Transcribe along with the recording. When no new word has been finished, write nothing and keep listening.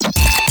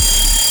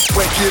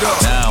Get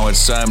up. Now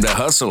it's time to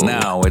hustle.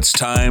 Now it's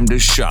time to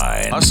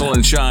shine. Hustle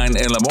and Shine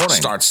in the morning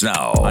starts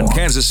now on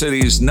Kansas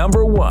City's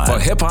 #1 for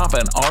hip hop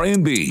and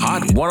R&B.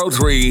 Hot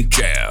 103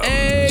 Jams.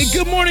 Hey,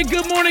 good morning.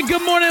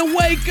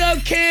 Wake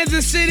up,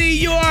 Kansas City.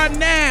 You are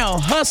now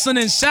hustling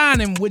and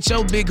shining with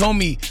your big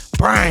homie,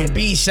 Brian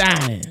B.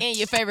 Shining. And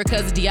your favorite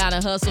cousin,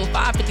 Deanna Hustle.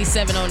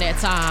 5:57 on that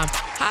time.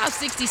 High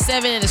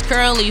 67 and it's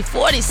currently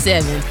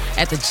 47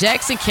 at the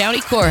Jackson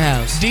County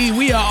Courthouse. D,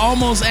 we are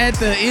almost at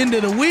the end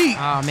of the week.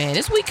 Oh, man.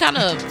 This week kind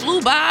of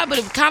flew by, but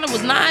it kind of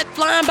was not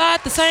flying by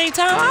at the same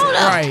time. I don't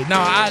know. Right. No,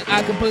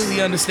 I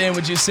completely understand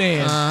what you're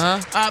saying.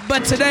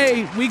 But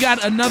today, we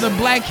got another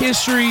Black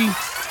History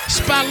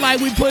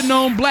spotlight we putting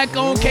on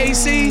Black-owned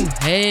KC.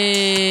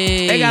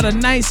 Hey. They got a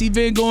nice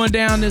event going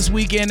down this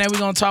weekend that we're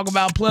going to talk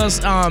about.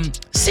 Plus,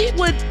 see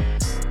what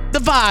the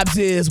vibes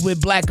is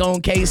with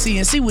Black-owned KC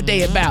and see what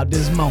they about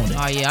this morning.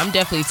 Oh, yeah. I'm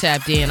definitely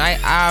tapped in.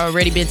 I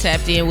already been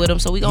tapped in with them,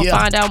 so we're going to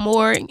find out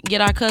more and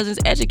get our cousins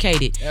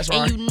educated. That's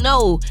right. And you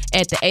know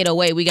at the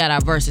 808, we got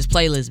our versus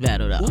playlist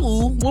battle, though.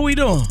 Ooh, what we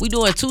doing? We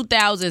doing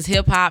 2000s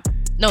hip-hop.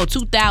 No,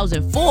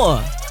 2004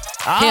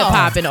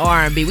 hip-hop and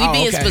R&B. We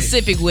being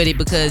specific with it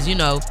because,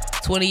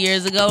 20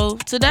 years ago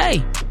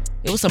today,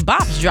 it was some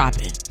bops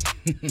dropping.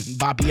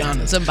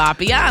 Boppianas. Some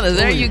boppianas.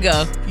 There you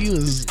go. You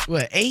was,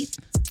 8?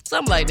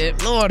 Something like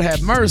that. Lord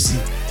have mercy.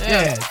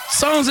 Yeah.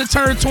 Songs that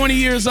turned 20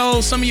 years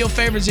old. Some of your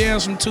favorite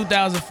jams from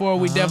 2004.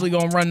 We definitely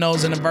going to run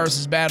those in the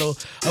versus battle.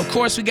 Of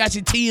course, we got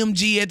your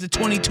TMG at the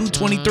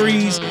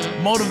 22-23s.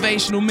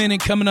 Motivational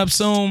Minute coming up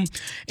soon.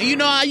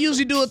 And I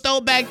usually do a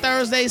Throwback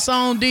Thursday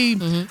song, D.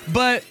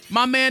 But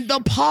my man, The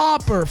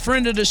Pauper,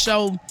 friend of the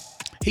show,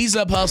 he's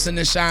up hustling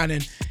and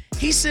shining.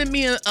 He sent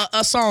me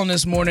a song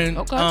this morning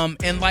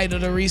in light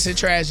of the recent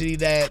tragedy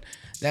that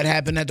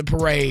happened at the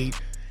parade.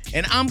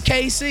 And I'm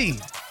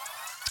KC.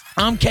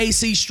 I'm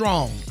KC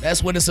strong.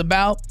 That's what it's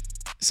about.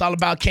 It's all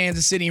about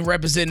Kansas City and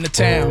representing the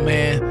town,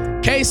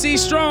 man. KC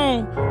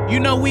strong.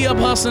 We up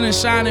hustling and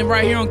shining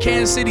right here on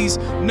Kansas City's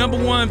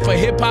 #1 for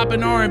hip hop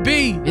and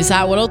R&B. It's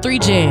Hot 103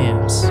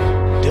 Jams.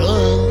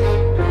 Duh.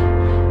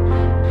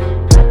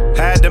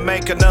 Had to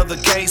make another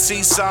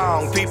KC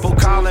song. People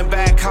calling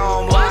back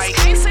home like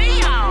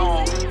KC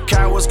on.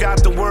 Cowards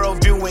got the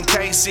world viewing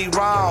KC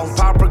wrong.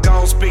 Papa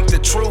gon' speak the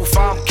truth.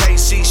 I'm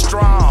KC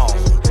strong.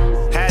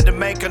 Had to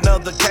make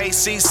another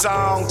KC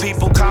song.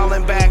 People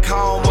calling back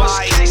home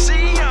like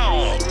KC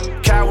on.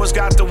 Cowards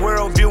got the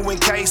world viewing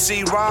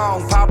KC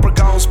wrong. Papa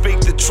gon' speak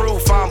the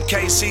truth. I'm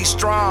KC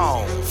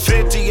strong.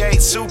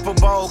 58 Super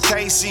Bowl,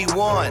 KC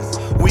won.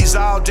 We's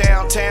all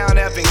downtown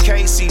having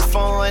KC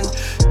fun.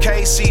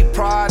 KC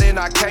pride in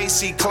our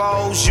KC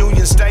clothes.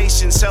 Union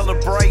Station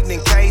celebrating in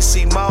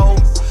KC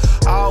mode.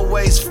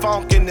 Always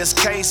funk in this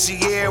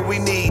KC air. We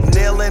need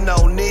kneeling,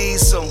 no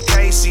knees, some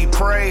KC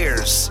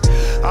prayers.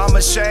 I'm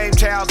ashamed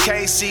how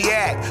KC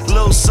act.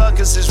 Little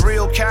suckers is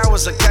real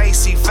cowards, a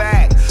KC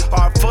fact.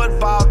 Our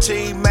football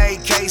team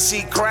made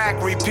KC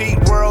crack. Repeat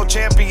world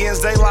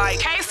champions, they like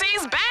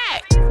KC's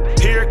back.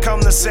 Here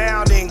come the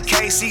sound in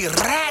KC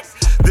rat.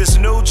 This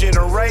new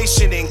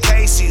generation in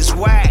KC's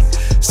whack.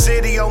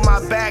 City on my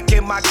back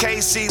and my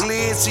KC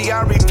lid. See,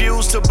 I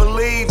refuse to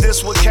believe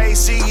this what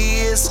KC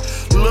is.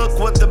 Look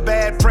what the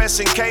bad press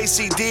in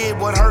KC did.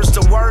 What hurts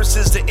the worst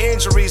is the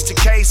injuries to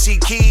KC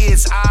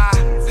kids. I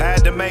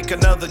had to make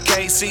another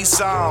KC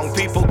song.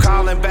 People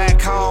calling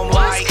back home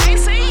like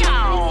KC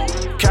on.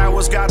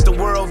 Cowards got the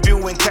world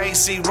viewing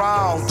KC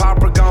wrong.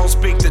 Papa gon'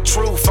 speak the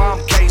truth. I'm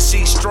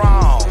KC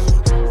strong.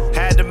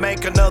 Had to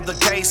make another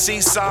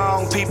KC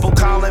song. People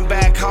calling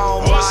back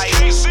home like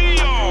KC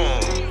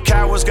on.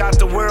 Cowards got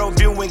the world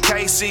viewing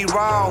KC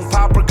wrong.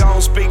 Papa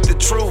gon' speak the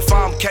truth.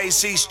 I'm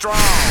KC strong.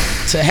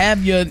 To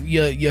have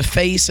your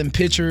face and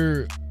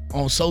picture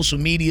on social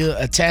media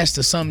attached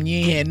to something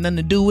you ain't had nothing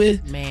to do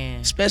with, man,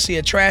 especially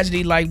a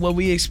tragedy like what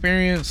we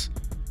experienced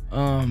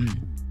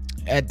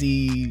at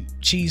the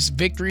Chiefs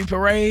victory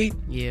parade.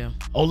 Yeah.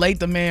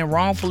 Olathe, man,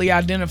 wrongfully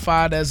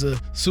identified as a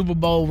Super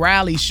Bowl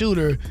rally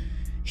shooter.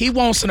 He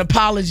wants an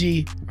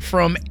apology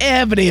from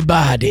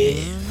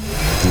everybody.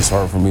 It's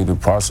hard for me to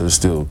process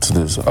still to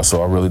this,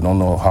 so I really don't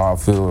know how I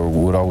feel or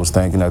what I was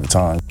thinking at the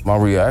time. My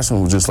reaction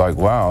was just like,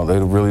 wow, they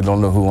really don't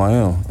know who I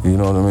am, you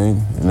know what I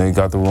mean? And they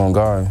got the wrong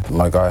guy,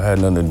 like I had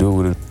nothing to do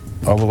with it.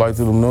 I would like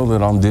them to know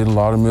that I'm did a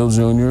lot of Mill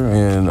Jr.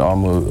 and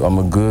I'm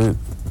a good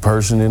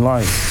person in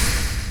life.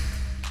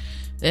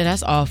 Yeah,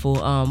 that's awful.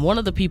 One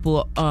of the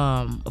people,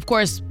 of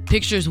course,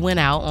 pictures went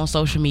out on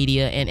social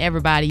media and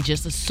everybody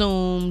just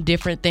assumed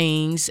different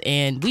things.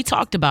 And we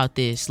talked about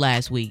this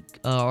last week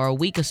or a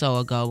week or so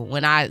ago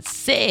when I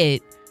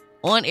said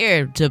on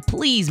air to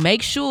please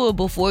make sure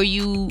before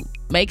you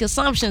make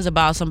assumptions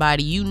about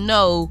somebody, you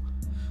know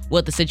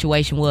what the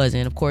situation was.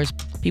 And of course,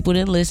 people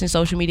didn't listen.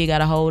 Social media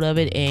got a hold of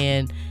it.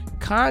 And a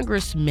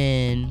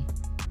congressman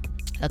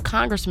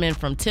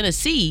from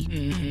Tennessee,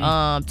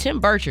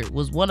 Tim Burchett,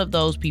 was one of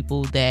those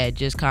people that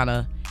just kind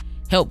of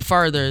helped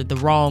further the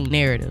wrong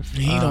narrative.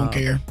 He don't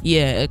care.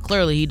 Yeah,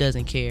 clearly he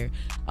doesn't care.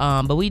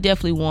 But we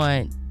definitely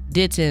want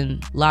Ditton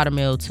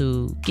Laudermill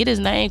to get his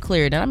name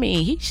cleared. And I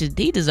mean,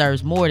 he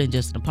deserves more than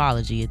just an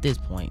apology at this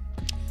point.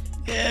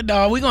 Yeah,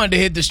 dog, we're going to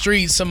hit the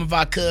streets. Some of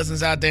our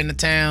cousins out there in the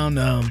town,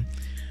 a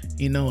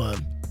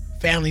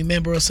family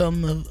member or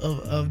something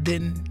of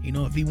Denton,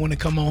 if he want to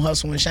come on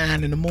Hustle and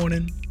Shine in the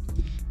morning,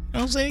 you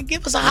know what I'm saying?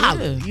 Give us a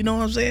holler. Yeah. You know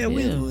what I'm saying?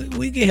 Yeah.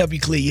 We can help you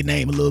clear your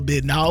name a little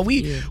bit. No,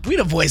 we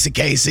the voice of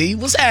KC.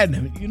 What's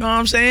happening? You know what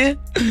I'm saying?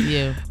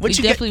 Yeah. We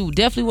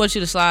definitely want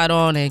you to slide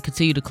on and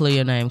continue to clear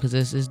your name because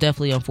it's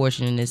definitely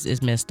unfortunate and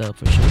it's messed up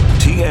for sure.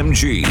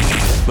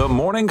 TMG, the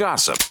morning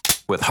gossip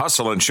with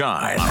Hustle and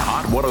Shine on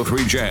Hot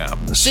 103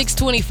 Jams.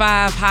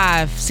 625,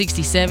 high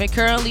 67,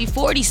 currently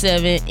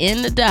 47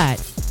 in the dot.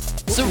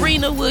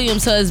 Serena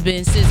Williams'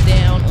 husband sits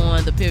down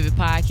on the Pivot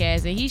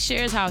podcast and he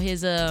shares how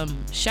his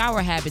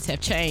shower habits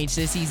have changed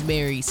since he's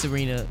married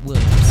Serena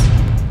Williams.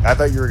 I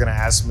thought you were going to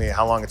ask me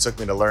how long it took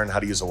me to learn how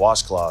to use a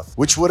washcloth,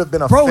 which would have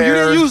been a Bro, you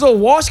didn't use a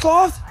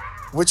washcloth?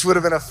 Which would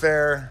have been a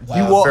fair.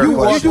 We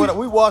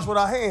wash with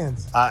our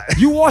hands.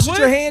 You wash with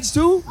your hands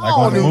too? I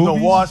don't need no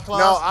washcloth.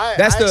 No,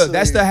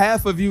 that's the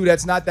half of you.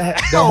 That's not the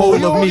whole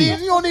of me.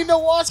 You don't need no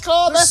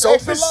washcloth. That's soap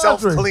extra is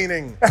laundry.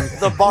 self-cleaning.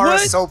 The bar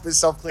of soap is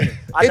self-cleaning.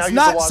 It's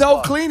not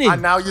self-cleaning. I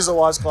now use a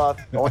washcloth.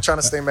 I'm trying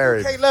to stay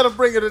married. Can't let them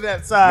bring it to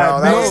that side. No,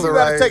 that man. was the You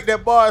gotta right- take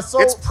that bar of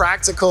soap. It's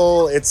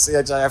practical.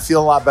 I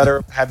feel a lot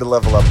better. Had to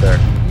level up there.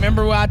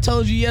 Remember what I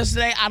told you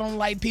yesterday? I don't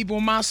like people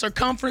in my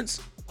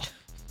circumference.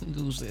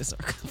 Lose this.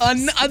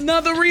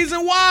 Another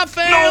reason why,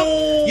 fam.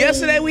 No.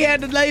 Yesterday we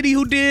had the lady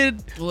who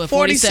did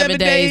 47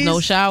 days,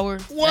 no shower.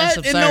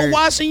 What? And no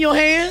washing your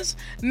hands.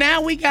 Now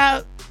we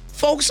got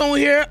folks on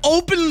here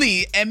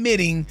openly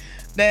admitting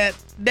that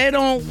they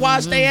don't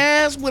wash their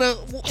ass with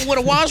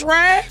a wash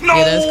rag. No.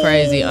 Yeah, that's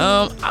crazy.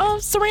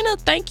 Serena,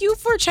 thank you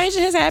for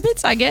changing his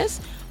habits, I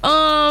guess.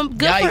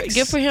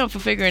 Good for him for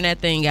figuring that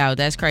thing out.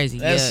 That's crazy.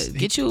 And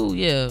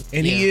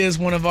he is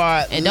one of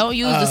our. And don't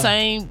use the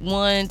same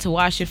one to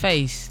wash your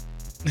face.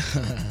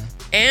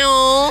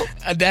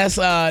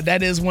 That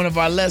is one of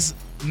our less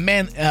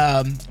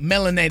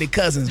melanated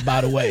cousins,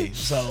 by the way.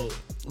 So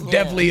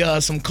definitely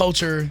some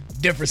culture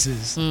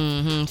differences.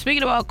 Mm-hmm.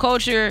 Speaking about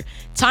culture,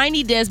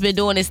 Tiny Desk been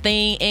doing his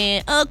thing,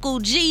 and Uncle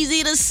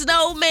Jeezy the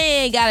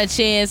Snowman got a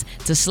chance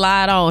to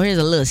slide on. Here's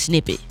a little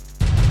snippet.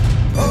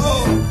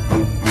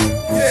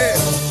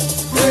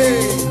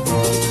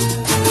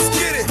 Let's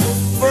get it.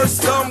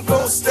 First I'm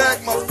gon'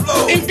 stack my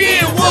flow. And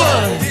then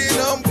what? Then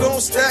I'm gon'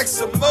 stack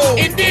some more.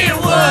 And then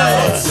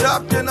what?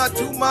 Shop, then I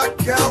do my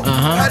count.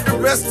 Had the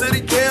rest of the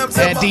yams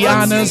at my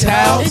Deanna's auntie's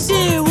house. And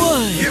then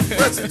what? Get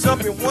fresh and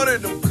jump in one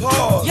of them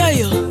cars.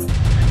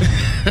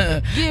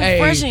 Get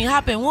fresh and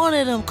hop in one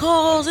of them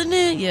cars, and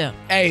then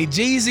Hey,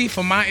 Jeezy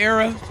from my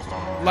era,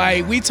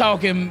 like we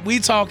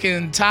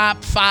talking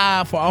top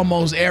 5 for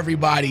almost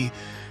everybody.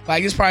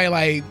 Like it's probably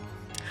like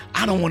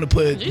I don't want to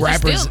put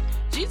rappers.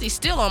 Jeezy's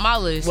still on my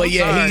list. Well,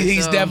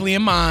 he's definitely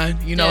in mine.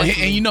 You know, and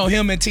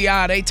him and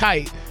T.I., they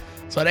tight.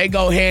 So they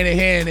go hand in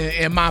hand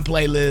in my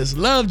playlist.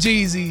 Love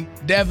Jeezy,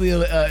 definitely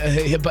a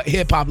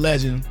hip hop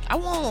legend. I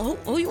want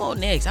who you want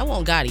next? I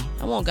want Gotti.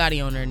 I want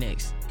Gotti on there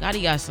next.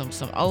 Gotti got some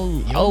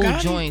old Gotti?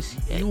 joints.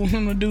 You want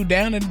him to do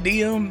Down in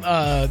the DM?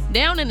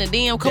 Down in the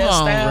DM. Come Death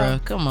on, Style? bro.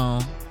 Come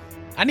on.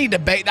 I need the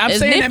bass. I'm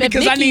saying that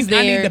because I need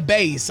the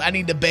bass. I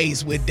need the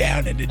bass with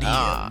Down in the DM.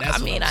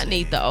 I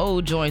need the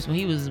old joints when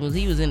he was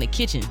in the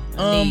kitchen.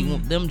 I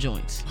need them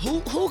joints.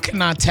 Who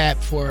can I tap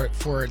for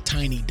a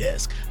Tiny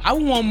Desk? I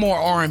want more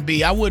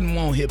R&B. I wouldn't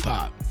want hip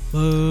hop.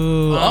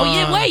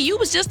 Wait, you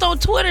was just on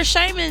Twitter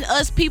shaming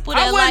us people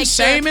that like. I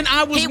wasn't shaming.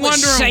 I was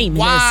wondering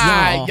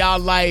why y'all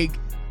like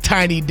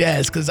Tiny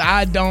Desk, because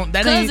I don't.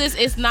 Because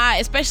it's not,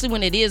 especially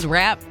when it is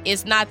rap.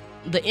 It's not.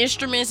 The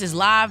instruments is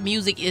live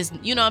music is,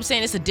 you know what I'm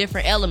saying, it's a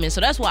different element.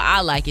 So that's why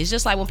I like it. It's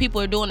just like when people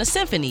are doing a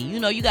symphony. You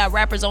know, you got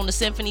rappers on the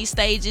symphony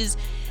stages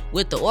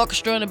with the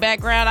orchestra in the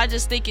background. I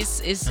just think it's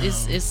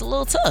a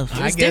little tough.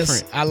 It's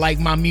different. I like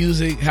my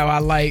music how I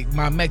like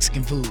my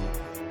Mexican food.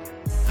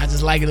 I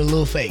just like it a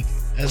little fake.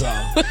 That's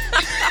all.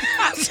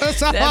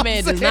 That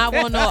man does not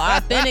want no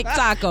authentic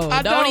taco.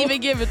 Don't even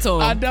give it to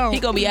him. I don't.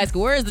 He gonna be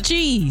asking, where's the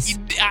cheese?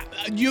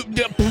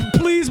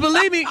 Please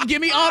believe me.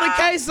 Give me all the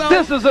queso.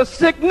 This is a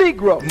sick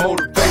Negro.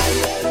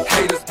 Motivation.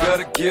 Haters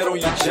better get on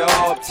your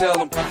job.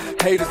 Tell them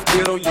haters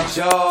get on your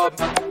job.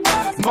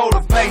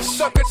 Motivation.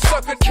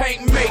 Sucker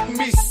can't make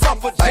me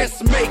suffer.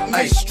 Just make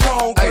me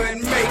stronger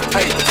and make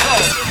me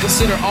tough.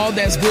 Consider all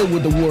that's good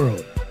with the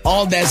world.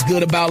 All that's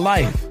good about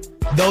life.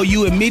 Though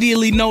you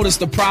immediately notice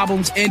the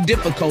problems and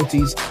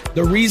difficulties,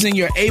 the reason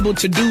you're able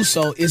to do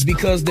so is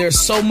because there's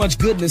so much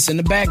goodness in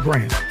the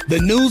background. The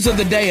news of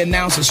the day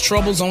announces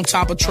troubles on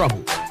top of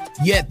trouble.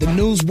 Yet the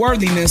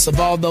newsworthiness of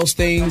all those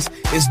things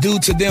is due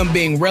to them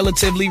being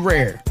relatively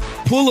rare.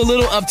 Pull a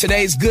little of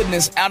today's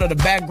goodness out of the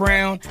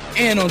background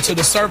and onto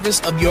the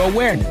surface of your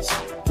awareness.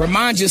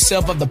 Remind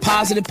yourself of the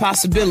positive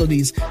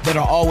possibilities that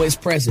are always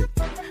present.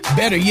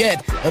 Better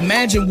yet,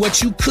 imagine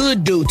what you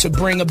could do to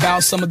bring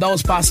about some of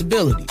those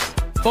possibilities.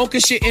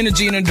 Focus your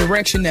energy in a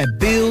direction that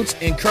builds,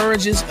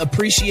 encourages,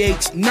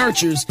 appreciates,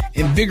 nurtures,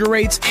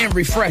 invigorates, and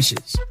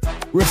refreshes.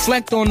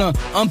 Reflect on the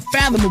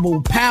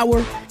unfathomable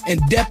power and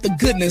depth of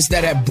goodness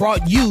that have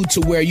brought you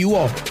to where you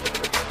are.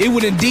 It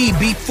would indeed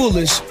be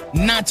foolish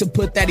not to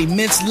put that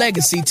immense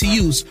legacy to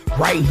use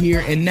right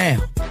here and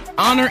now.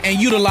 Honor and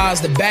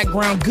utilize the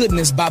background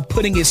goodness by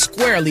putting it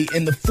squarely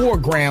in the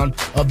foreground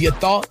of your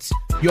thoughts,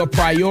 your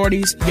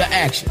priorities, your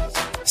actions.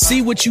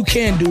 See what you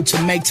can do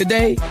to make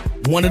today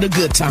one of the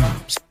good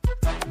times.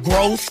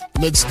 Growth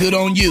looks good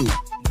on you.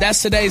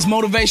 That's today's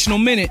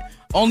Motivational Minute,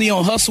 only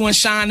on Hustle and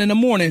Shine in the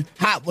Morning,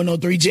 Hot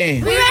 103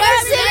 Jam. We represent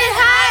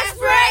high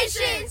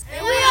aspirations,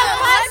 and we are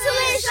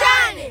hustling and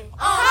shining on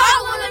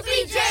Hot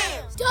 103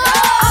 Jams.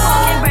 I'm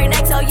on him break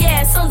next, so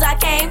yeah, as soon as I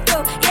came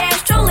through. Yeah,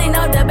 it's truly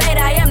no debate,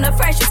 I am the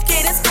freshest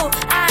kid in school.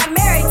 I'm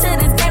married to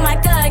this game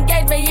like the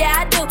engagement, yeah,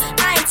 I do.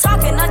 I ain't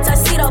talking a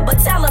tuxedo, but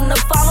tell him to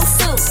follow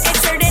suit.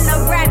 Entered in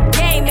the rap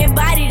game,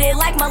 embodied it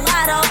like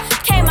mulatto.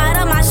 Came out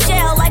of my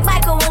shell like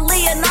Michael and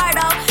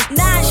Leonardo. 9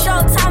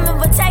 Showtime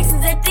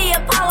invitations at the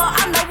Apollo.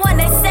 I'm the one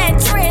that set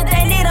trends,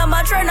 they need a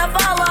trend to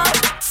follow.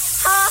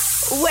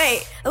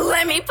 Wait,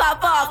 let me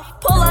pop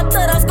off. Pull up to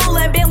the school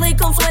and Billy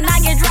Coops when I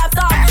get dropped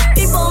off.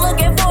 People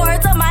looking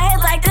forward to my head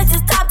like this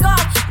is Top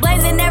Golf.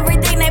 Blazing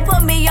everything they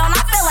put me on,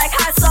 I feel like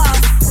hot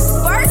sauce.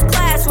 First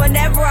class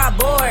whenever I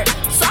board.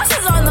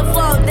 Sauces on the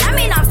floor, that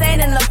mean I'm staying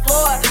in the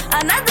floor.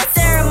 Another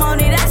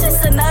ceremony, that's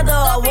just another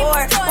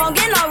award. Won't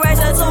get no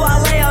rest until I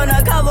lay on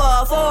the cover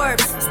of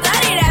Forbes.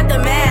 Studied at the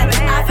man,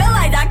 I feel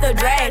like Dr.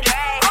 Dre.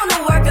 On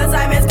the work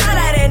assignments, not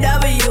at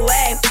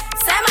NWA.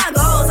 Set my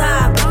goals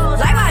high,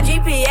 like my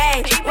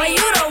GPA. When you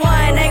the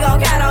one, they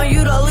gon' count on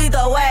you to lead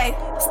the way.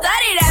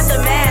 Studied at the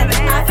man,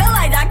 I feel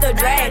like Dr.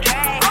 Dre.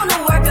 On the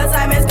work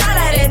assignments, not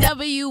at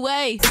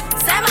NWA.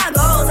 Set my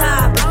goals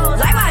high,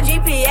 like my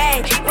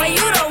GPA. When you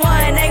the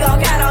one, they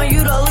gon' count on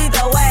you to lead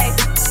the way.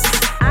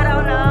 I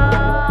don't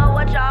know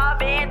what y'all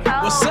been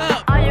told. What's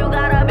up? All you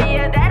gotta be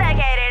is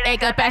dedicated.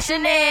 Make up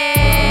passionate.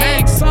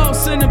 Mac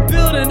Sauce in the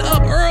building,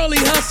 up early,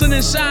 hustling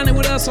and shining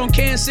with us on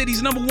Kansas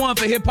City's #1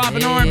 for hip hop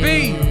and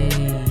R&B.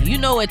 You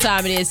know what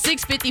time it is.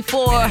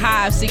 6:54,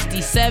 high of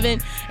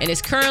 67, and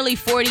it's currently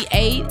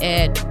 48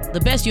 at the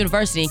best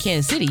university in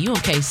Kansas City,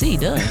 UMKC.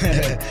 Done.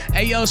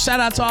 Hey, yo,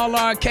 shout out to all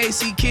our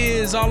KC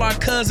kids, all our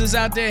cousins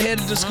out there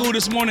headed to school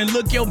this morning.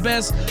 Look your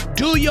best,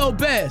 do your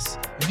best.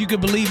 If you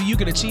could believe it, you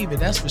could achieve it.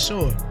 That's for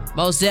sure.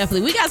 Most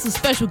definitely. We got some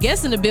special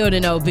guests in the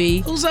building,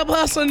 OB. Who's up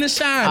hustling and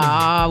shining?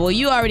 Well,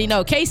 you already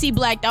know. KC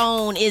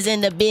Blackstone is in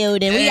the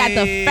building. We got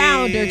the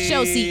founder,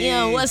 Chelsea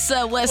M. What's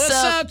up? What's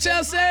up,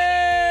 Chelsea?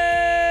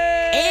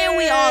 And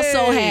we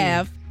also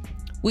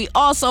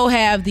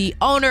have the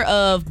owner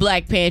of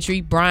Black Pantry,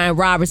 Brian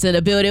Roberts, in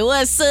the building.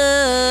 What's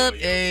up?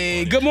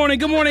 Hey, good morning,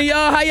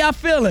 y'all. How y'all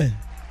feeling?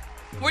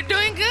 We're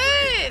doing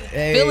good.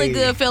 Hey. Feeling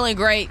good, feeling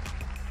great.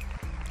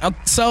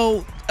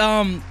 So,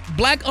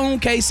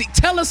 Black-owned KC,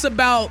 tell us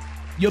about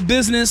your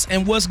business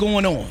and what's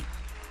going on.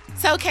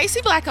 So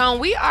KC Black-owned,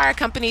 we are a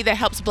company that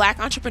helps Black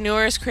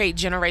entrepreneurs create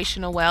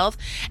generational wealth.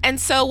 And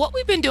so what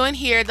we've been doing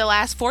here the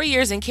last 4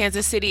 years in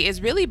Kansas City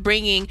is really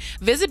bringing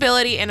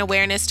visibility and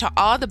awareness to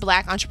all the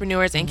Black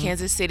entrepreneurs in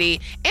Kansas City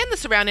and the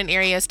surrounding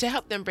areas to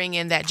help them bring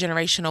in that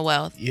generational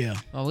wealth. Yeah.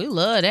 Oh, we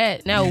love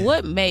that. Now,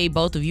 what made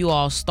both of you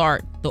all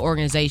start the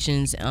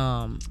organizations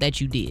that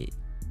you did?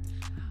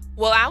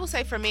 Well, I would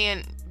say for me,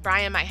 and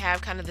Brian might have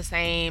kind of the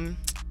same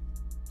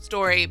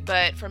story,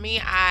 but for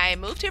me, I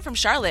moved here from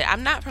Charlotte.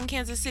 I'm not from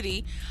Kansas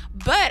City,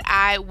 but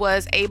I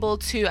was able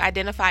to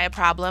identify a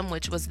problem,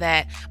 which was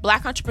that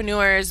Black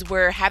entrepreneurs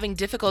were having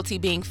difficulty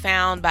being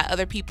found by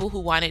other people who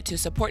wanted to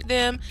support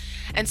them.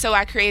 And so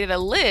I created a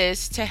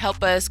list to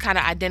help us kind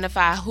of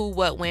identify who,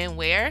 what, when,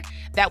 where.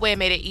 That way it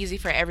made it easy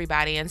for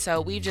everybody. And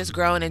so we've just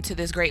grown into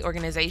this great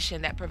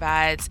organization that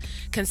provides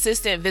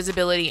consistent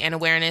visibility and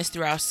awareness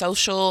through our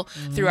social,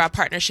 through our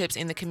partnerships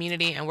in the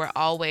community, and we're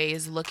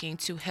always looking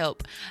to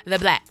help the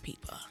Black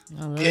people.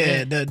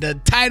 Yeah,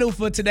 the title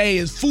for today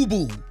is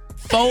FUBU.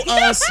 For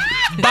us,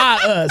 by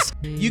us.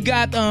 You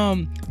got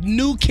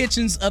New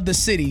Kitchens of the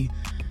City.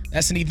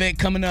 That's an event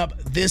coming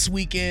up this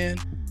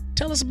weekend.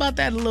 Tell us about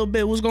that a little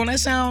bit. What's going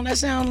on? That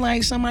sound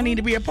like something I need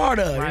to be a part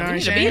of. Right, you know we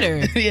need to be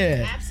there.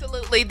 Yeah.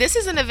 Absolutely. This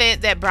is an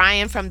event that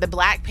Brian from the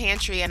Black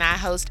Pantry and I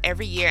host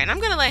every year, and I'm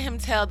going to let him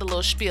tell the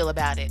little spiel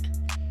about it.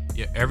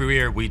 Yeah, every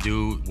year we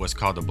do what's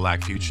called the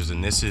Black Futures,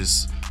 and this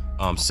is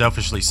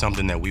selfishly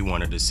something that we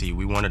wanted to see.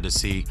 We wanted to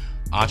see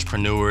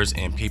entrepreneurs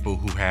and people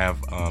who have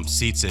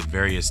seats at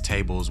various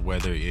tables,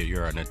 whether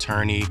you're an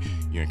attorney,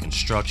 you're in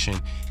construction,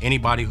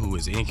 anybody who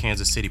is in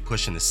Kansas City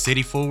pushing the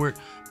city forward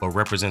but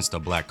represents the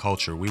Black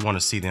culture. We want to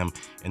see them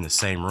in the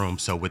same room.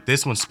 So with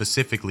this one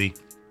specifically,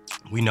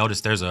 we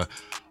noticed there's a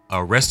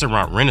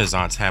restaurant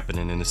renaissance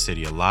happening in the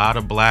city. A lot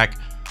of Black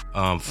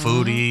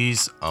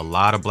foodies, a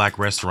lot of Black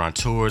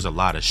restaurateurs, a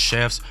lot of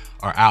chefs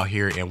are out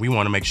here, and we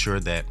want to make sure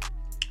that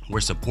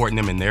we're supporting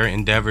them in their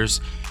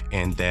endeavors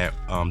and that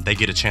they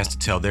get a chance to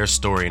tell their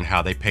story and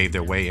how they paved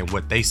their way and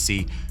what they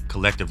see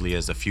collectively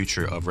as the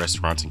future of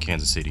restaurants in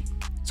Kansas City.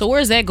 So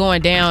where's that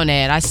going down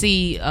at? I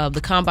see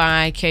the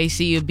Combine,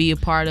 KC will be a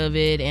part of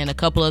it, and a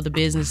couple other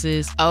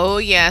businesses. Oh,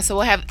 yeah. So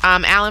we'll have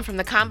Alan from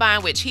the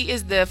Combine, which he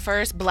is the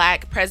first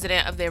Black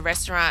president of the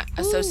Restaurant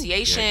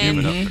Association. Yeah,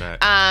 give it up for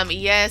that.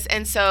 Yes,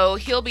 and so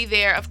he'll be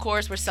there. Of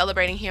course, we're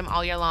celebrating him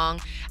all year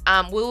long.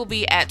 We will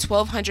be at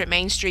 1200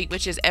 Main Street,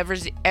 which is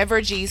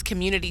Evergy's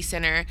Community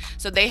Center.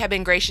 So they have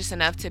been gracious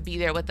enough to be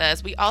there with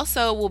us. We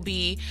also will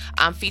be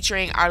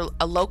featuring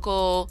a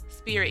local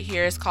spirit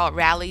here. It's called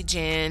Rally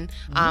Gin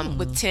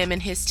with Tim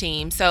and his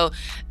team. So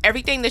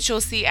everything that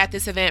you'll see at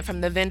this event,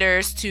 from the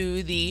vendors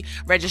to the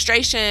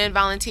registration,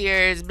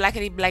 volunteers,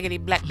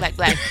 blackity, black.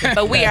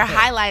 But we are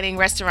highlighting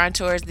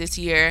restaurateurs this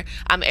year.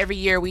 Every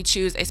year we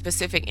choose a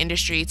specific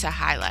industry to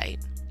highlight.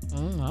 I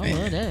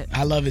love that.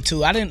 I love it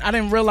too. I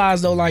didn't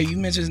realize though, like you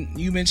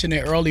mentioned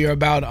it earlier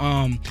about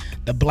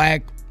the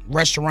Black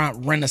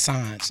restaurant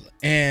renaissance,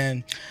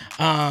 and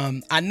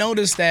I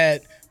noticed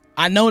that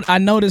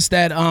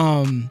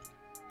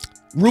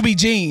Ruby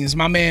Jeans,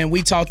 my man,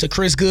 we talked to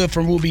Chris Good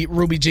from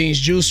Ruby Jeans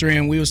Juicery,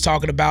 and we was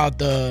talking about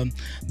the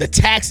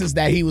taxes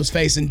that he was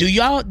facing.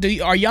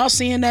 Are y'all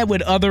seeing that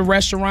with other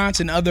restaurants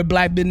and other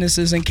Black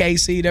businesses in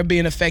KC? They're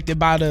being affected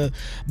by the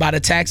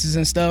taxes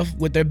and stuff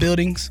with their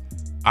buildings?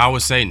 I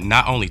would say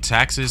not only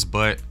taxes,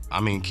 but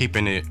I mean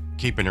keeping it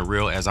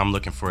real. As I'm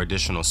looking for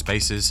additional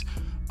spaces,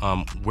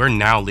 we're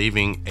now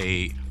leaving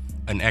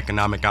an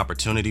economic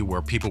opportunity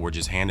where people were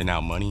just handing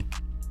out money.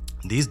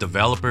 These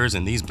developers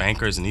and these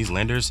bankers and these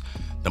lenders,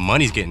 the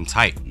money's getting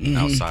tight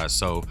outside.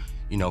 So,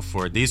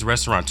 for these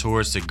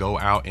restaurateurs to go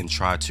out and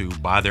try to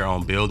buy their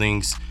own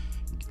buildings,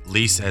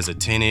 lease as a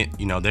tenant,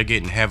 they're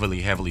getting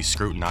heavily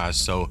scrutinized.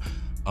 So,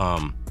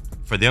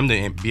 for them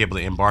to be able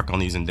to embark on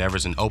these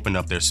endeavors and open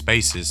up their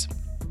spaces,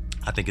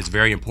 I think it's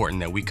very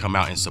important that we come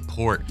out and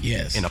support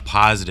in a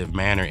positive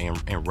manner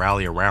and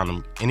rally around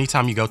them.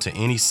 Anytime you go to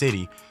any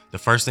city, the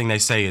first thing they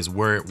say is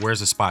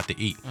where's a spot to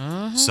eat.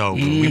 So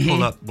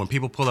when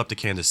people pull up to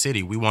Kansas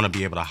City, we want to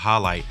be able to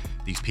highlight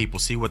these people,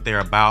 see what they're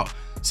about,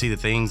 see the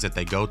things that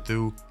they go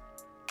through,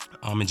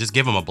 and just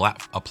give them a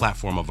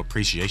platform of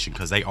appreciation,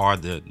 because they are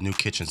the new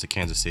kitchens of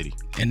Kansas City.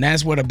 And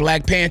that's where the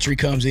Black Pantry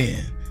comes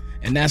in.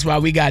 And that's why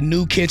we got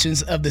new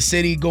kitchens of the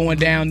city going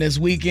down this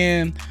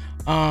weekend.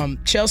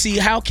 Chelsea,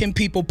 how can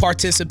people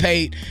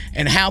participate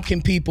and how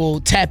can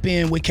people tap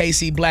in with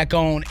KC Black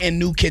owned and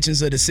new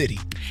kitchens of the city?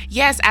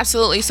 Yes,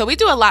 absolutely. So we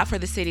do a lot for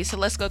the city. So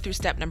let's go through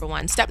step number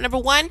one. Step number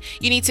one,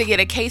 you need to get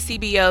a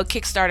KCBO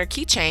Kickstarter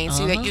keychain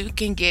so that you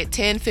can get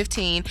 10,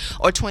 15,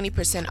 or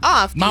 20%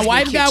 off. My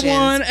wife got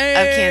one. Of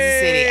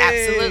Kansas City.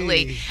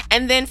 Absolutely.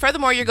 And then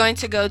furthermore, you're going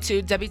to go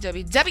to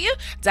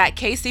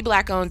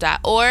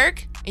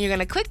www.kcblackowned.org and you're going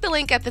to click the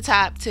link at the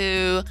top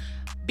to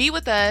be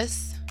with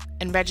us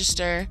and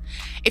register.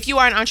 If you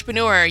are an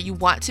entrepreneur, you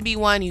want to be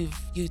one, you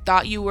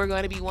thought you were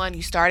going to be one,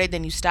 you started,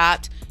 then you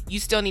stopped, you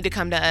still need to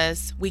come to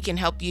us. We can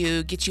help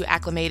you, get you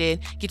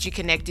acclimated, get you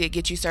connected,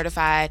 get you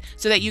certified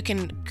so that you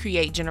can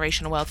create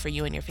generational wealth for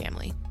you and your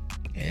family.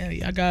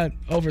 Yeah, I got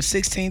over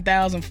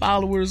 16,000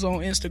 followers on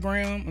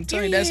Instagram. I'm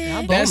telling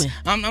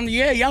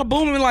you, y'all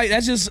booming. Like,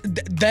 that's just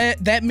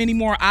that many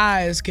more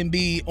eyes can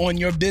be on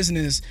your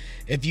business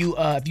if you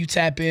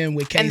tap in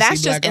with KC And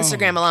that's Black just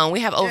Instagram alone.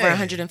 We have over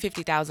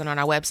 150,000 on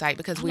our website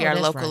because we are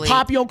locally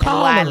pop your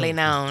collar. widely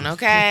known.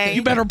 Okay,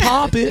 you better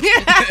pop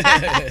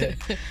it.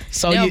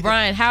 So now,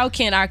 Brian, how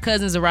can our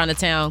cousins around the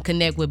town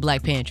connect with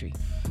Black Pantry?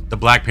 The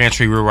Black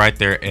Pantry, we're right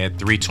there at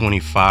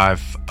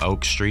 325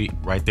 Oak Street,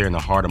 right there in the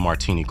heart of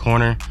Martini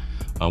Corner.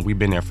 We've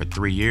been there for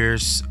 3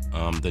 years.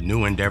 The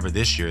new endeavor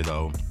this year,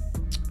 though,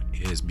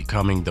 is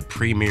becoming the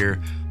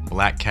premier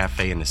Black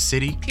cafe in the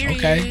city. Period.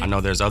 Okay. I know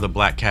there's other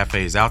Black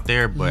cafes out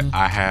there, but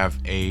I have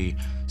a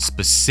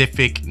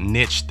specific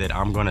niche that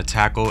I'm going to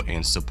tackle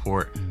and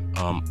support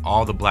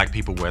all the Black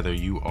people, whether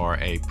you are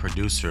a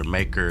producer,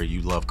 maker,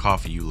 you love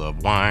coffee, you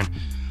love wine.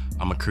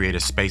 I'm gonna create a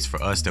space for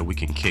us that we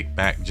can kick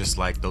back, just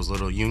like those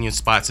little union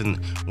spots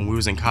when we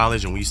was in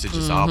college and we used to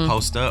just all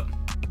post up.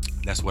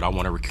 That's what I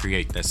want to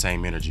recreate, that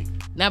same energy.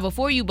 Now,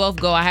 before you both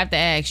go, I have to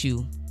ask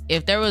you,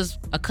 if there was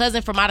a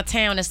cousin from out of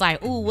town that's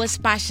like, ooh, what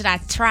spot should I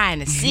try in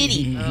the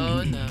city?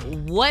 Oh, no.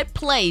 What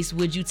place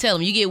would you tell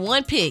them? You get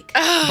one pick.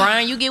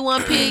 Brian, you get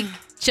one pick.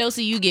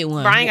 Chelsea, you get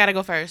one. Brian got to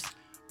go first.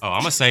 Oh,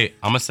 I'm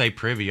gonna say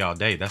Privy all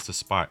day. That's the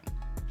spot.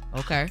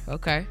 Okay.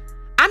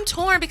 I'm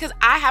torn because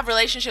I have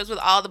relationships with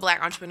all the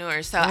Black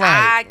entrepreneurs, so Right.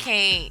 I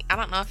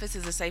don't know if this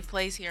is a safe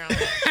place here on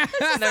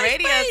the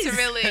radio to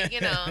really,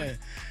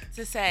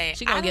 to say.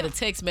 She gonna get a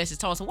text message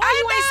telling us, why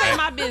you ain't say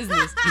my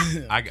business?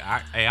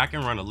 I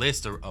can run a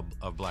list of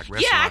Black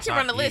restaurants. Yeah, I can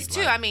run a list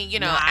too. I mean,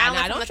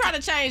 Alan, don't try to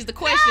change the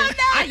question.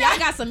 Y'all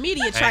got some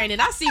media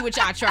training. I see what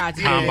y'all tried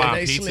to do.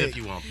 Combine pizza if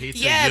you want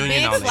pizza. Yeah,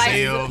 Union on big the slices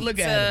hill. of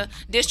pizza,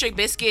 district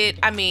biscuit.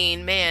 I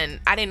mean, man,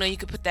 I didn't know you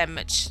could put that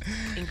much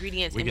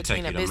ingredients We in could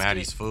take between you a to biscuit.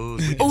 Maddie's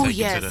Food. We could Oh take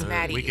you to yes, the hood.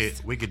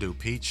 Maddie's. We could do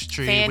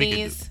Peachtree.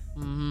 Fanny's.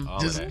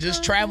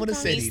 Just travel the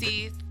city.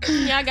 Macy's.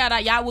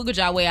 Y'all wiggled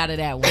y'all way out of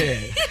that one.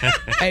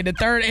 Hey, the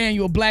third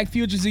annual Black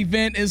Futures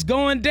event is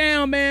going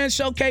down, man.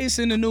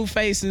 Showcasing the new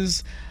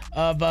faces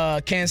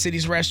of Kansas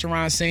City's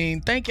restaurant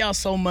scene. Thank y'all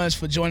so much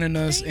for joining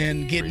us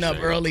and getting up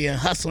early and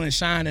hustling and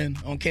shining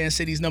on Kansas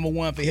City's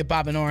 #1 for hip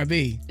hop and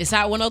R&B. It's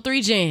Hot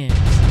 103 Jams.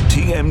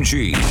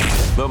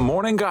 TMG, the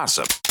morning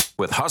gossip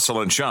with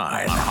Hustle and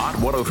Shine on Hot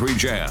 103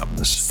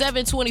 Jams.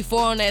 7:24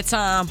 on that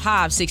time,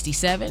 high of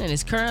 67, and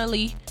it's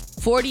currently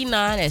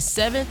 49 at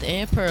 7th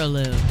and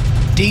Pearl.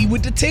 D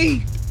with the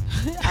T.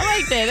 I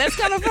like that. That's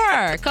kind of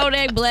fire.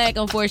 Kodak Black,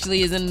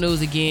 unfortunately, is in the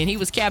news again. He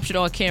was captured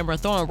on camera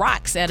throwing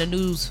rocks at a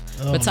news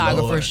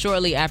photographer Lord.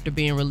 shortly after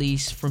being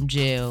released from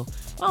jail.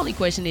 My only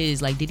question is,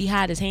 did he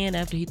hide his hand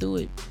after he threw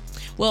it?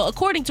 Well,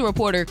 according to a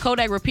reporter,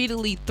 Kodak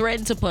repeatedly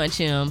threatened to punch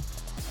him.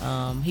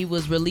 He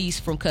was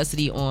released from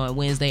custody on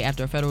Wednesday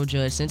after a federal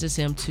judge sentenced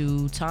him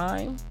to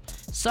time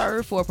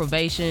served for a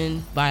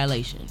probation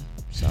violation.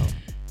 So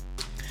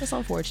that's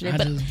unfortunate.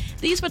 But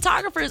these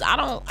photographers,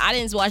 I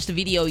didn't watch the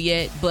video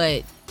yet,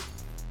 but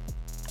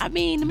I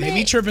mean, They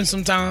be tripping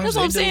sometimes. That's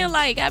what I'm They do.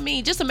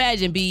 saying. Just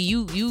imagine, B,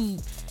 you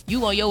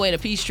on your way to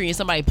Peachtree and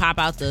somebody pop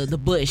out the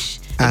bush.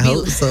 I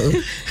hope so.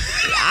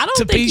 I don't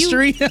To think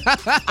Peachtree?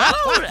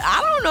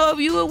 I don't know if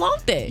you would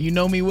want that. You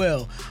know me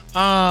well.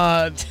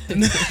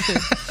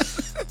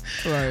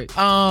 Right.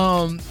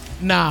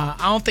 Nah,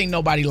 I don't think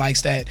nobody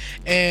likes that.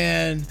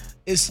 And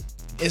it's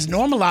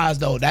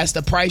normalized though. That's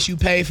the price you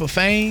pay for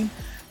fame.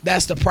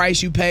 That's the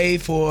price you pay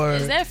for.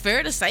 Is that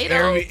fair to say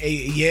though?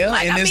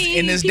 Yeah,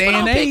 in this day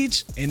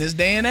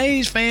and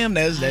age, fam,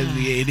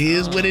 it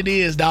is what it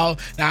is,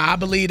 dog. Now I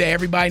believe that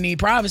everybody need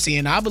privacy,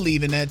 and I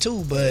believe in that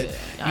too. But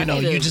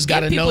you just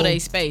gotta know people they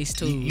space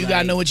too. You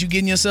gotta know what you're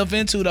getting yourself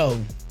into, though.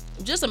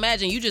 Just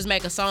imagine you just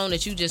make a song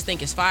that you just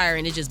think is fire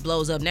and it just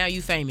blows up. Now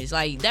you famous.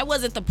 That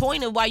wasn't the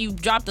point of why you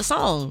dropped the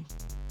song.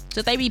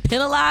 Should they be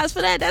penalized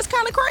for that? That's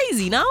kind of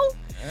crazy, no?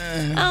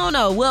 I don't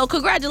know. Well,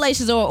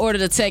 congratulations on Order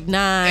to Tech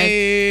 9.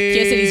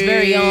 Kansas City's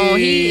very own.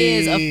 He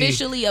is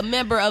officially a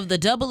member of the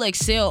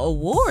XXL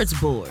Awards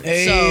Board.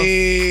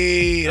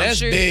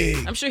 That's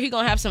big. I'm sure he's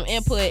going to have some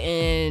input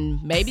in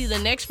maybe the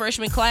next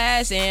freshman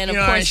class and, of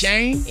course,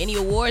 Shane? any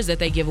awards that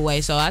they give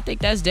away. So I think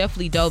that's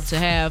definitely dope to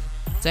have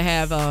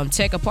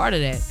Tech a part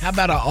of that. How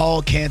about an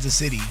all Kansas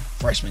City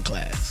freshman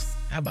class?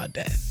 How about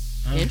that?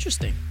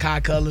 Interesting. Kai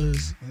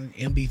Colors,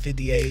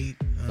 MB58.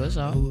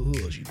 Who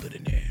else you put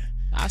in there?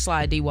 I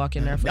slide D-Walk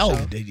in there for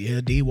sure.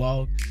 Yeah,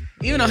 D-Walk.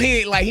 Even though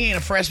he ain't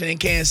a freshman in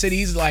Kansas City,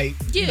 he's I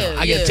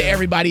get to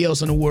everybody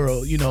else in the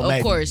world, of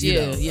maybe, course,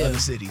 other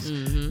cities.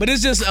 Mm-hmm. But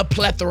it's just a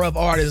plethora of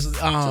artists. It's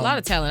a lot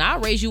of talent. I'll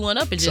raise you one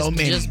up and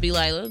just be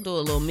like, let's do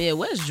a little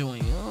Midwest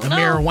joint.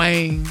 Amir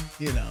Wayne,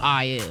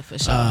 yeah, for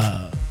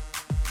sure.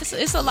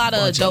 It's a lot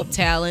of dope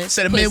talent.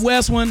 So the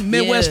Midwest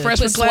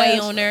freshman put class Sway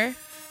on there.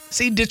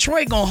 See,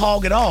 Detroit gonna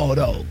hog it all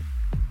though.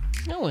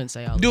 I wouldn't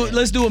say all of that.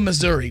 Let's do a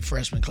Missouri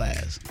freshman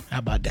class. How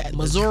about that?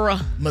 Missouri.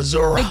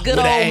 A good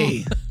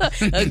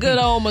old a good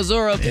old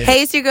Missouri. Yeah.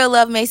 Hey, it's your girl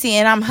Love Macy,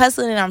 and I'm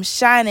hustling and I'm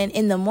shining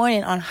in the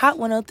morning on Hot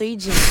 103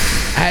 G. I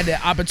had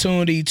the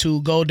opportunity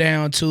to go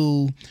down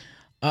to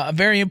a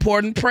very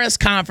important press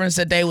conference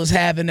that they was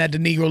having at the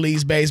Negro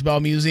Leagues Baseball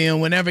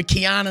Museum. Whenever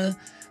Kiana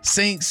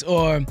Sinks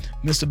or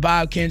Mr.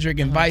 Bob Kendrick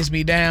invites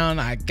me down,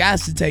 I got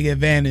to take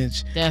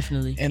advantage.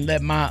 Definitely. And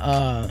let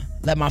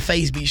my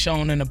face be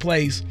shown in the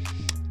place.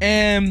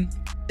 And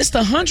it's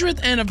the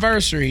 100th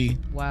anniversary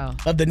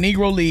of the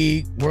Negro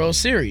League World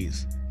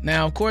Series.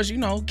 Now, of course,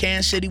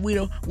 Kansas City,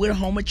 we're the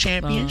home of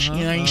champions.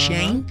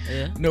 Shane?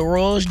 Yeah. The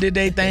Royals did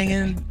their thing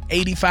in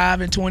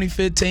 85 and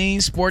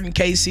 2015. Sporting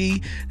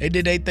KC, they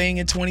did their thing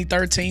in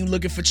 2013,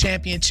 looking for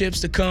championships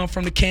to come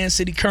from the Kansas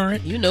City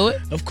Current. You know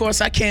it. Of course,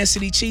 our Kansas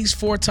City Chiefs,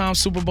 4-time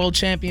Super Bowl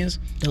champions.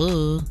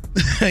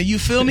 You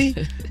feel me?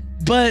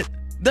 But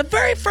the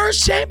very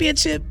first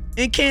championship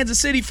in Kansas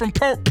City from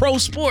pro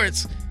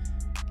sports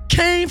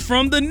came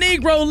from the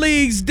Negro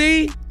Leagues,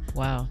 D.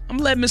 Wow. I'm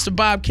gonna let Mr.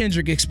 Bob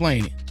Kendrick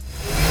explain it.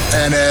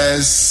 And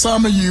as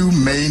some of you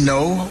may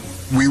know,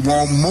 we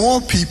want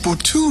more people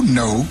to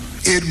know,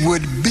 it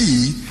would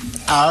be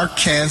our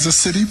Kansas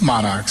City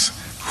Monarchs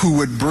who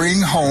would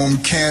bring home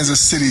Kansas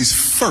City's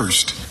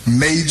first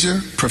major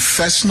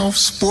professional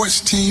sports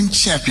team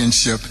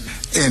championship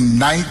in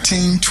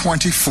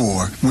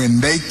 1924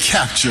 when they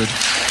captured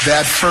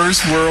that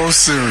first World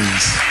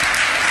Series.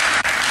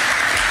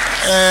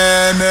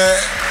 And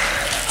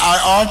I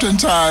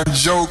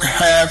oftentimes joke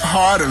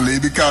half-heartedly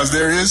because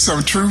there is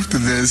some truth to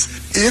this.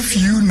 If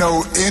you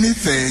know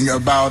anything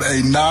about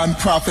a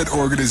nonprofit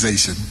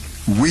organization,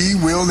 we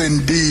will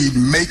indeed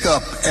make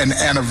up an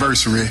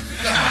anniversary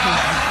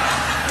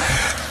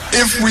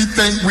if we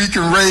think we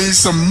can raise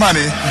some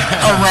money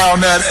around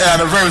that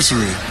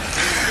anniversary.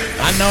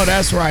 I know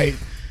that's right.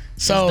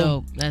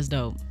 So that's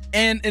dope.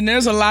 And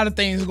there's a lot of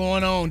things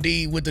going on,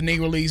 D, with the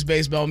Negro Leagues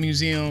Baseball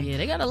Museum. Yeah,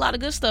 they got a lot of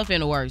good stuff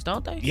in the works,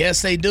 don't they?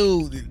 Yes, they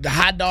do. The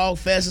Hot Dog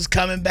Fest is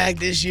coming back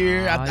this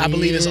year. I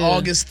believe it's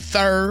August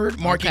 3rd.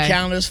 Mark your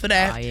calendars for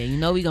that. Oh, yeah. You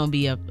know we're going to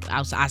be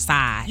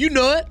outside. You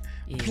know it.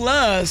 Yeah.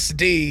 Plus,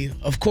 D,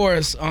 of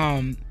course,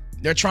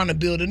 they're trying to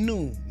build a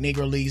new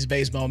Negro Leagues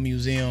Baseball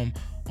Museum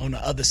on the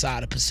other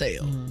side of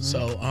Paseo. Mm-hmm.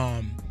 So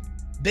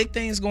big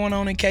things going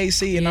on in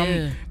KC, and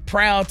I'm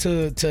proud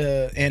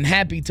to and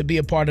happy to be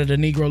a part of the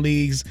Negro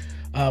League's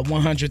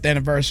 100th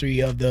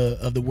anniversary of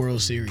the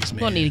World Series. Man,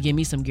 You're gonna need to give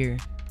me some gear.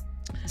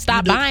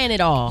 Stop buying it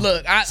all.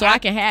 Look, so I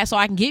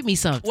can get me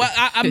something. Well,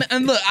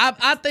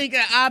 I think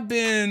I've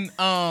been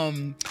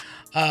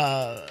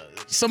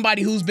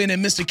somebody who's been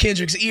in Mr.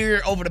 Kendrick's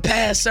ear over the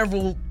past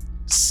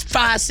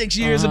 5-6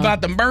 years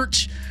about the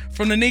merch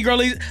from the Negro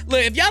League.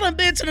 Look, if y'all done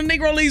been to the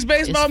Negro League's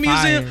Baseball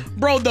Museum,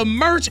 bro, the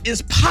merch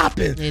is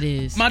popping. It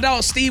is. My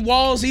dog Steve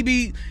Walls, he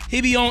be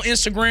on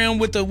Instagram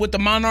with the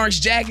Monarchs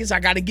jackets. I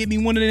got to get me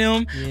one of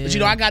them. Yeah.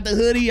 But I got the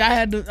hoodie. I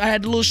had the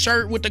little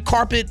shirt with the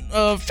carpet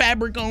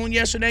fabric on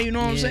yesterday. You know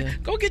what I'm saying?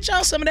 Go get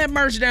y'all some of that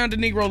merch down to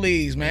Negro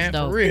League's, man.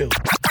 For real.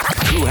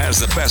 Who has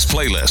the best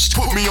playlist?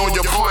 Put me on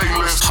your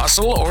playlist.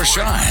 Hustle or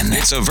shine.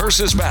 It's a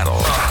versus battle.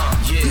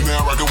 You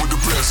now rocking with the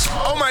best.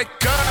 Oh my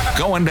God.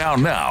 Going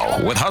down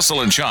now with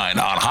Hustle and Shine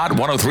on Hot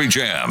 103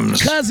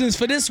 Jams. Cousins,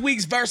 for this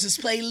week's versus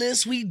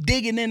playlist, we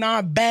digging in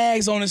our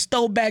bags on a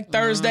Throwback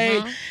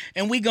Thursday,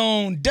 and we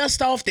gonna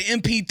dust off the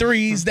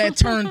MP3s that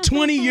turned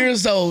 20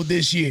 years old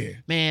this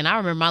year. Man, I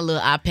remember my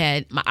little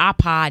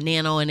iPod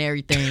Nano and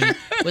everything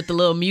with the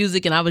little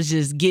music, and I was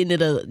just getting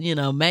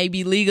it,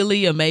 maybe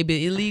legally or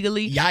maybe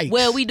illegally. Yikes.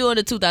 Well, we doing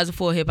the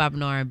 2004 hip hop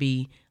and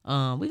R&B.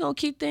 We gonna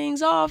kick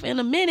things off in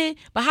a minute,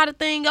 but how the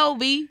thing go,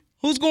 B?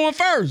 Who's going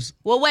first?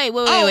 Well, wait.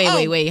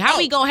 How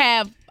we gonna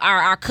have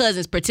our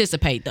cousins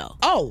participate though?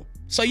 Oh,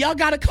 so y'all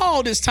got a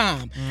call this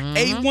time.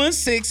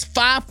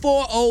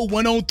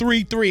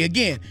 816-540-1033.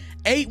 Again,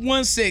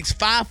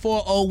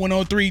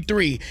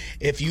 816-540-1033.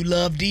 If you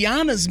love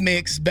Deanna's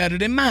mix better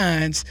than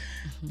mine's,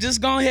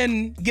 just go ahead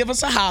and give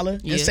us a holler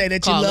and say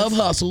that you love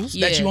Hustles,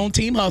 that you on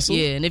Team Hustle.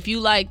 Yeah, and if you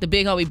like the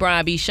big homie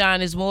Brian B.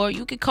 Shine is more,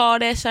 you can call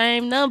that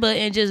same number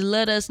and just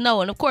let us know.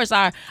 And of course,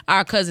 our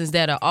cousins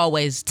that are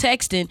always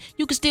texting,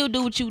 you can still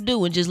do what you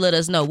do and just let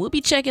us know. We'll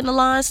be checking the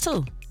lines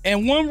too.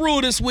 And one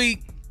rule this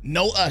week,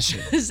 no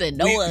Usher. Said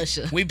no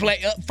Usher. We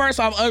play.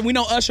 First off, we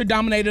know Usher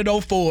dominated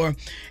 04,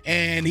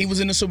 and he was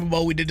in the Super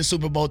Bowl. We did the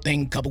Super Bowl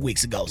thing a couple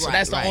weeks ago, so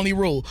that's the only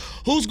rule.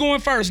 Who's going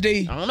first,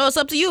 D? I don't know. It's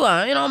up to you.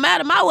 It don't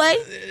matter my way.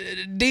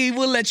 D,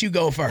 we'll let you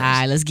go first. All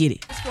right, let's get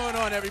it. What's going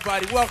on,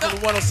 everybody? Welcome to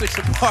 106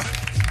 The Park.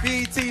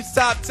 BET's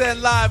Top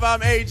 10 Live.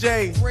 I'm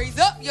AJ. Raise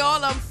up,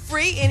 y'all. I'm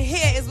free, and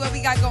here is what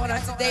we got going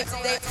on today.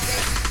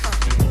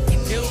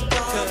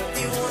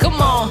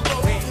 Come on.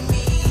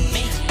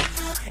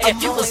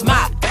 If you was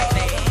my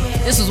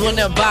this was one of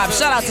them Bob.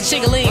 Shout out to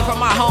Chickaline from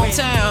my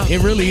hometown.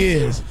 It really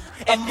is.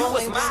 If you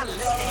was my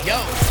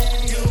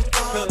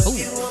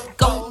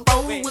go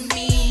with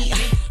me.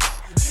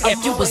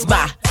 If you was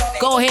my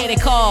go ahead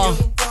and call.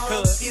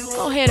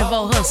 Go ahead and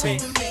vote Hustle.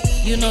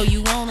 You know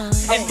you wanna.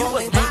 If you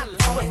was my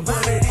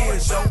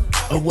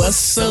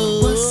what's up?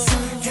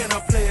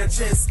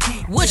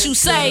 What you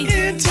say?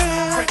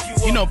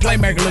 You know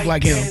Playmaker look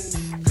like him.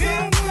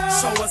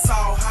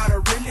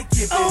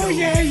 Oh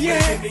yeah.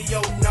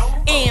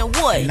 And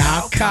what?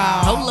 Now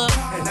call. Hold up.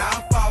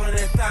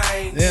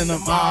 In the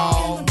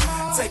mall.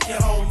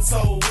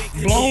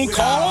 Blown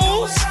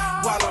calls.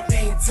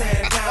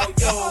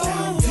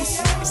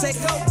 Say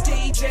go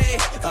DJ.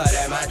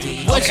 That my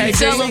DJ. What you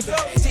tell him?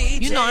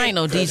 You know I ain't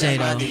no DJ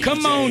though.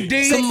 Come on,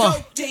 D. Come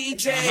on.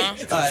 DJ.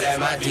 That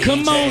my DJ.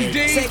 Come on,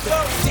 D. Say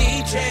go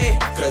DJ.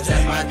 Cause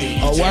that's my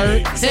DJ. A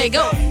word. Say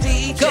go.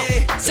 Go.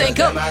 Say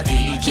go.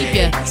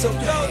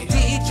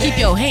 Keep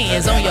your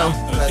hands on your.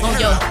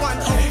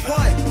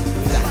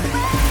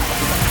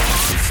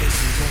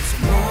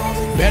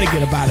 Better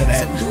get up out of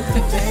that.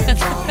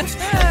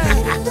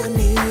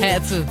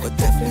 Had to.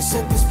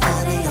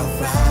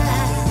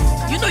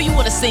 You know you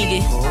want to sing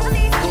it.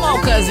 Come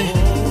on, cousin.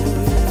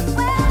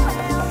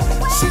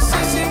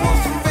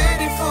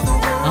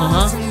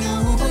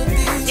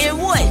 And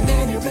what?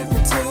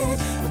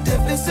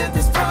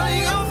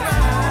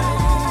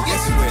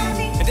 Yes, you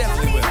will. It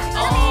definitely will.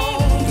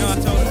 Oh. You know I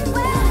told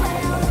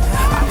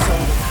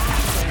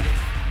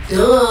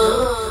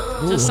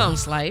her. Just something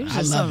slight.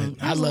 I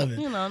love it.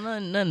 You know,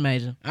 nothing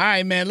major. All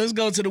right, man. Let's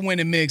go to the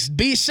winning mix.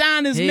 Be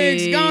Shining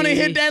mix. Go on and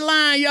hit that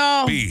line,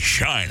 y'all. Be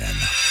shining.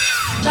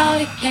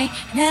 Shawty can't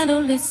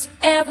handle this.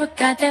 Ever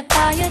got that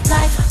fire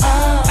like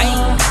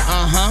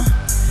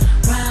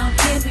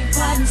round here we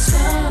riding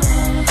slow.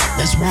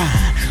 Let's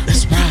ride.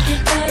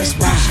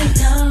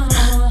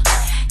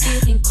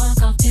 Getting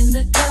crunk off in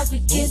the club, we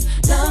get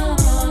low.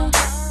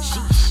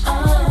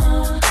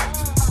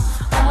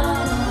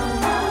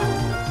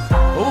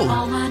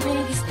 All my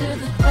niggas to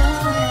the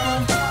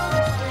floor.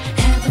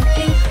 Have a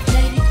big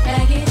lady,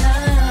 bag it up.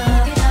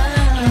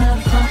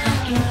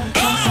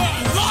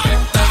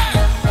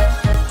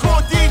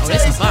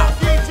 This is pop.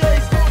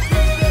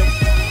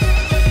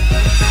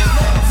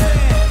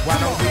 Why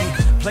don't we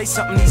play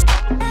something these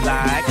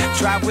like?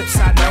 Drive whips,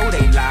 I know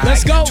they like.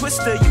 Let's go.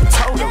 Twister, you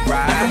told her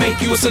right. I can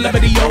make you a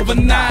celebrity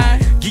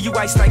overnight. Give you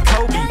ice like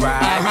Kobe,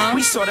 right?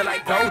 We sorta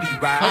like Goldie,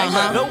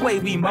 right? No way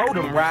we mold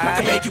them, right?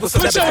 I can make you a Put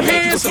celebrity. your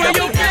hands where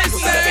your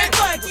fist at.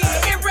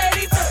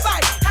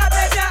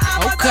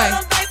 Okay.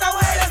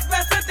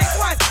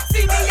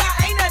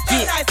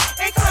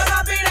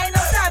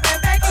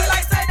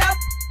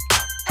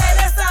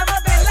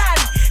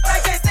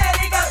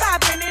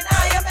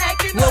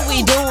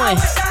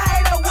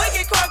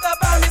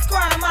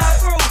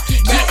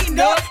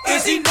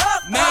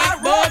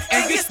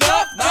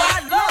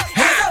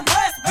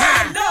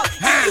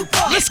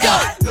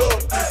 up.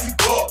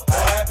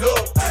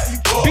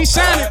 Be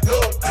shining.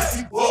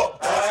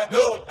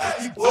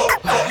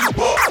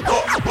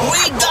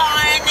 We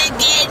going to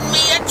get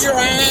me a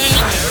drink.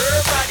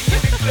 Everybody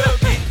in the club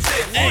getting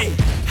tips. Hey.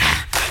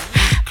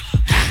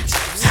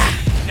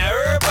 Now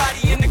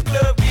everybody in the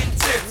club getting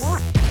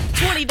tips.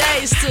 20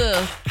 days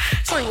to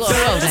Free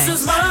Will This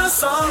is my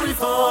song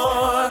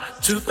before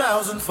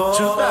 2004.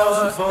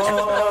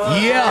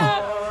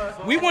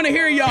 Yeah. We want to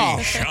hear y'all.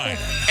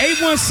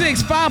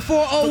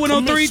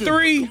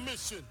 816-540-1033.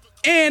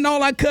 And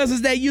all our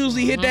cousins that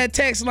usually hit that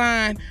text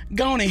line,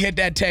 go on and hit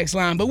that text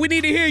line. But we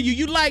need to hear you.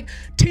 You like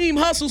Team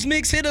Hustle's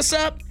mix? Hit us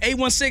up.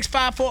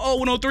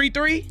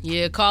 816-540-1033.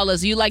 Yeah, call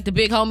us. You like the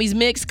Big Homies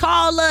mix?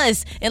 Call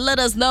us and let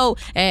us know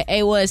at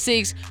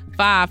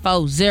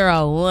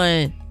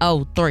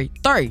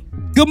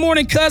 816-540-1033. Good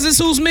morning, cousins.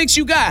 Whose mix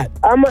you got?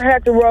 I'm going to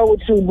have to roll with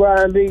you,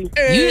 Brian B.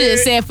 You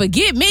just said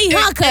forget me,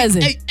 huh,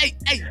 cousin? Hey.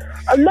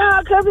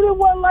 Nah, cousin, it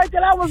wasn't like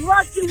that. I was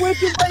rocking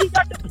with you, but he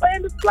got to play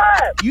in the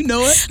slide. You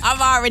know it. I've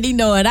already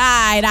know it.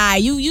 All right.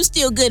 You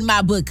still good in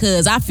my book,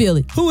 cuz. I feel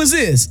it. Who is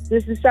this?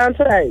 This is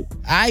Shantae. All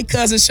right,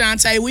 cousin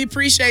Shantae. We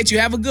appreciate you.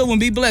 Have a good one.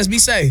 Be blessed. Be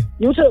safe.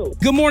 You too.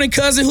 Good morning,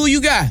 cousin. Who you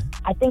got?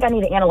 I think I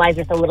need to analyze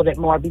this a little bit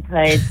more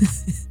because...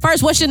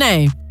 First, what's your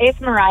name?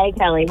 It's Mariah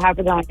Kelly. How's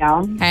it going,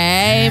 y'all?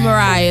 Hey,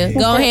 Mariah.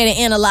 Go ahead and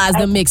analyze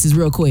the mixes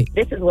real quick.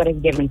 This is what it's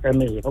giving for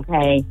me,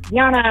 okay?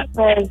 Yana,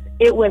 because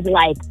it was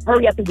like,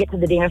 hurry up and get to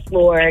the dance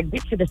floor,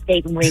 get to the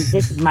skating rink,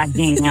 this is my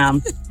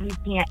jam. You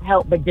can't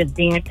help but just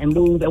dance and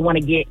move and want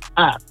to get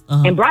up.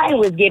 Uh-huh. And Brian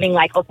was giving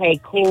like,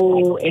 okay,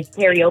 cool, it's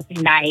karaoke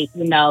night,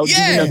 you know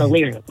the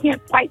lyrics.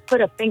 Can't quite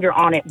put a finger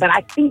on it, but I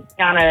think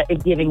Yana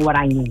is giving what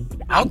I need.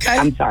 Okay.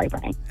 I'm sorry,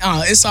 Brian.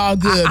 Oh, it's all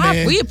good,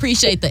 man. We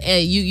appreciate the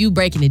you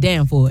breaking it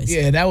down for us.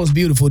 Yeah, that was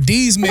beautiful.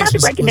 D's mix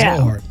was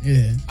hard.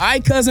 Yeah. All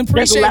right, cousin,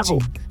 appreciate you.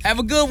 Have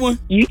a good one.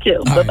 You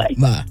too. All Bye-bye. Right,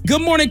 bye.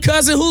 Good morning,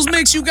 cousin. Whose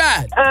mix you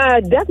got?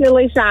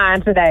 Definitely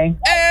Shyne today.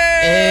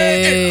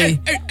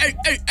 Hey.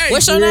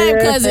 What's your name,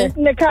 cousin?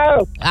 Nicole.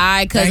 All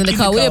right, cousin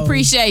Nicole. We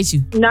appreciate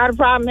you. Not a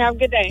problem. Have a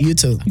good day. You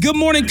too. Good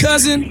morning,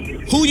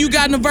 cousin. Who you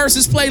got in the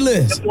Versus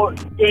playlist?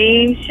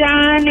 Team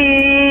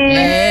Shining.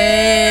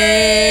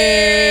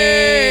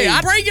 Hey.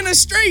 I'm breaking the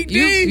street,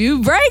 D.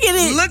 You breaking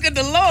it. Look at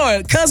the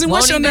Lord. Cousin,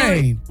 what's your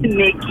name?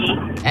 Nikki.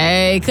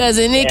 Hey,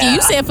 cousin Nikki,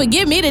 you said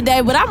forget me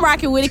today, but I'm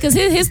rocking with it because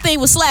his thing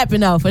was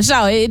slapping though, for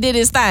sure. It did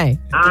its thing.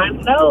 I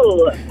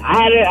know.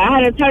 I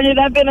had to turn it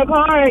up in the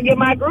car and get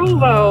my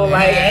groove on.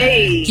 Like,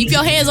 hey. Keep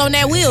your hands on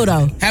that wheel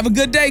though. Have a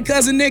good day,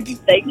 cousin Nikki.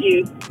 Thank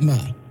you.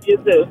 Bye. You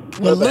too.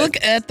 Well, look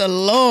at the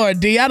Lord,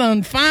 D. I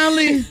done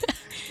finally,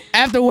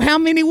 after how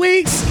many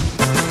weeks?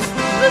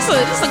 This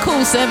is a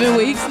cool 7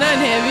 weeks. Nothing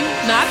heavy.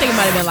 No, I think it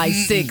might have been like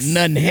 6.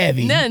 Nothing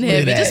heavy. Nothing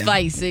heavy. Just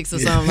like 6 or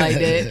something like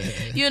that.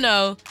 You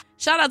know,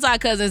 shout out to our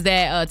cousins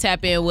that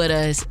tap in with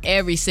us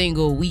every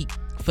single week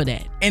for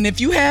that. And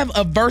if you have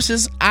a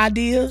Versus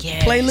idea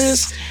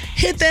playlist,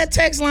 hit that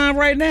text line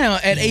right now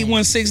at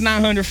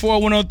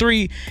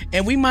 816-900-4103,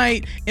 and we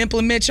might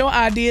implement your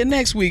idea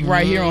next week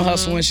right here on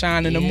Hustle and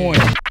Shine in the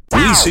morning.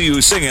 We see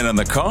you singing in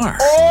the car.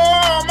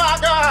 Oh, my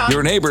God.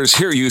 Your neighbors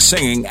hear you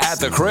singing at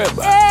the crib.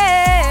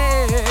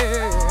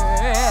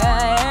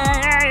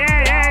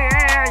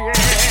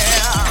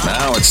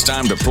 Now it's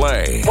time to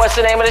play. What's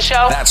the name of the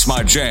show? That's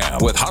My Jam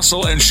with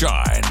Hustle and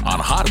Shine on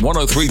Hot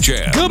 103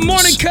 Jam. Good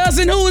morning,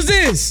 cousin. Who is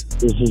this?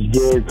 This is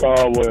Jared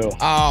Caldwell.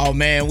 Oh,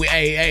 man.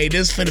 Hey,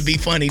 this finna be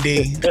funny,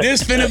 D.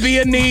 This finna be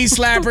a knee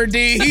slapper,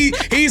 D.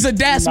 He's a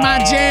That's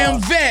My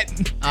Jam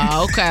vet.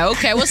 Oh,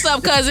 okay. What's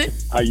up, cousin?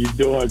 How you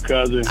doing,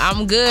 cousin?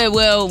 I'm good.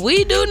 Well,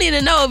 we do need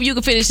to know if you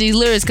can finish these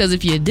lyrics, because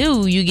if you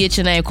do, you get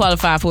your name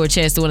qualified for a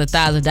chance to win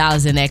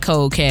 $1,000 in that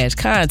Cold Cash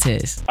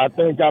contest. I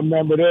think I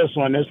remember this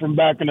one. It's from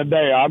back in the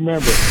day. I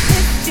remember.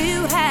 If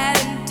you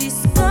hadn't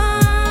discovered,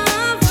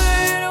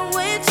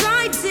 which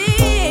I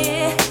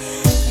did,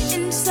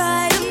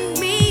 inside of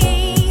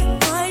me,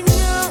 I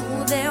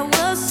know there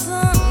was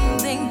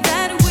something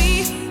that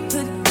we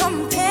could compare.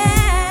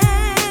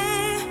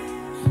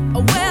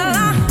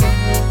 Well,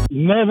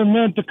 Never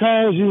meant to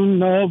cause you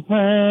no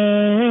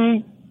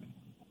pain.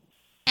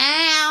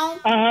 Ow.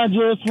 I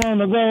just want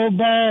to go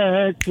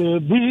back to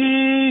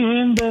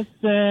being the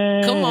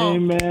same. Come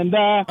on. And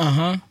I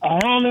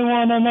only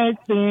want to make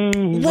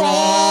things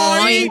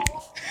right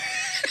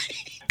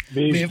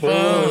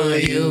before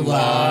you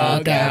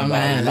walk out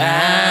my life.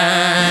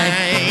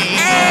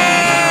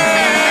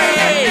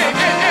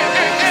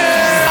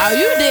 Oh,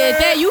 you did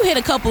that. You hit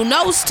a couple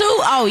notes too.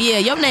 Oh yeah,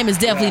 your name is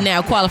definitely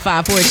now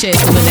qualified for a chance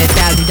to win that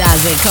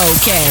 $1,000 in Cold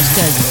Cash,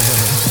 cousin.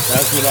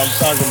 That's what I'm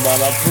talking about.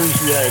 I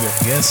appreciate it.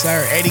 Yes,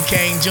 sir. Eddie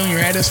Kane Jr.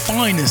 at his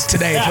finest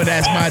today for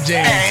That's My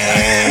Jam.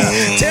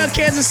 Tell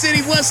Kansas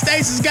City what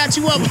states has got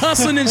you up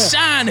hustling and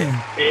shining.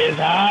 It's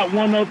Hot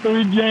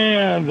 103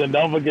 Jams, and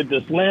don't forget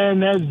to slam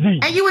that Z.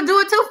 And you would do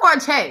it too for a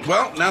check.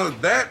 Well, now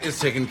that is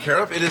taken care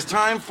of, it is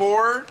time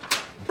for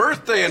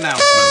birthday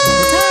announcement.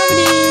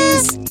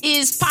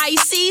 Is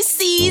Pisces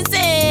season.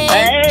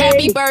 Hey.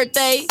 Happy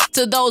birthday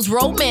to those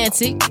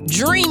romantic,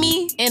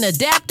 dreamy, and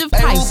adaptive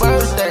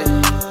Pisces.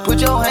 Put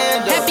your hands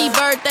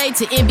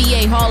birthday to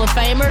NBA Hall of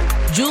Famer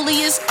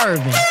Julius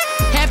Erving.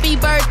 Happy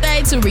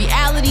birthday to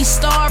reality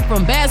star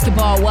from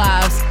Basketball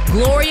Wives,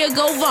 Gloria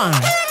Govan.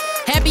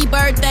 Happy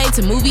birthday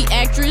to movie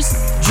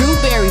actress Drew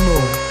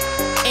Barrymore.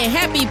 And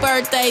happy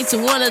birthday to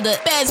one of the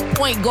best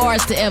point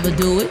guards to ever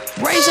do it,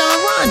 Rajon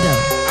Rondo.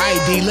 All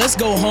right, D, let's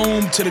go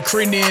home to the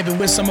crib and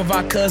wish some of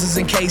our cousins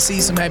in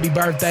KC some happy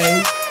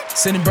birthdays.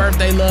 Sending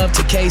birthday love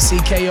to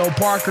KC K.O.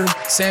 Parker,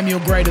 Samuel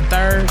Gray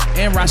III,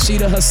 and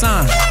Rashida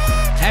Hassan.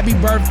 Happy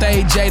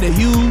birthday, Jada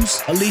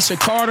Hughes, Alicia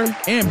Carter,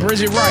 and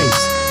Bridget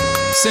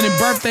Rice. Sending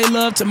birthday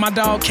love to my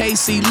dog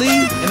KC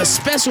Lee, and a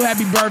special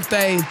happy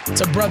birthday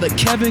to brother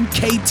Kevin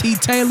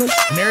KT Taylor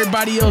and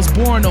everybody else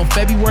born on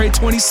February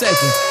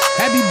 22nd.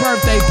 Happy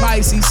birthday,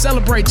 Pisces.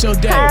 Celebrate your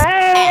day.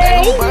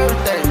 Happy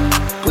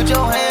birthday. Put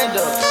your hand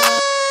up.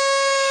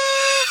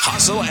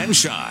 Hustle and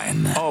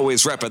shine.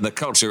 Always repping the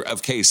culture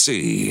of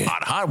KC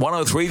on Hot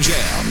 103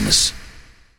 Jams.